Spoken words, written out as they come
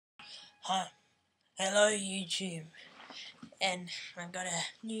Hi, hello YouTube, and I've got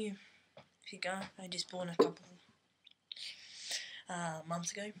a new figure I just bought a couple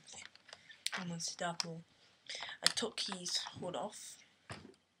months ago. Almost double. I took his hood off,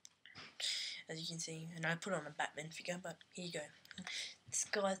 as you can see, and I put on a Batman figure. But here you go. It's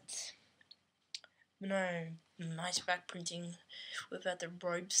got nice back printing without the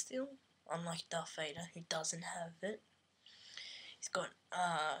robe still, unlike Darth Vader, who doesn't have it. He's got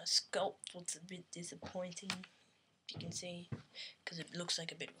sculpt, what's a bit disappointing. You can see, because it looks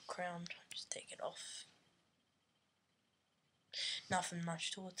like a bit of a crown. Just take it off. Nothing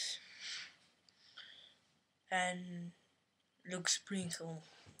much to it, and looks pretty cool,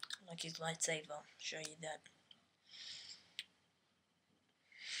 like his lightsaber. I'll show you that.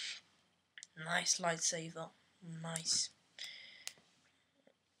 Nice lightsaber, nice,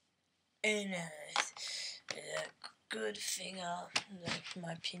 and a good figure, like in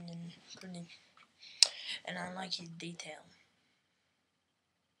my opinion, and I like his detail.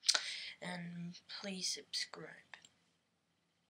 And please subscribe.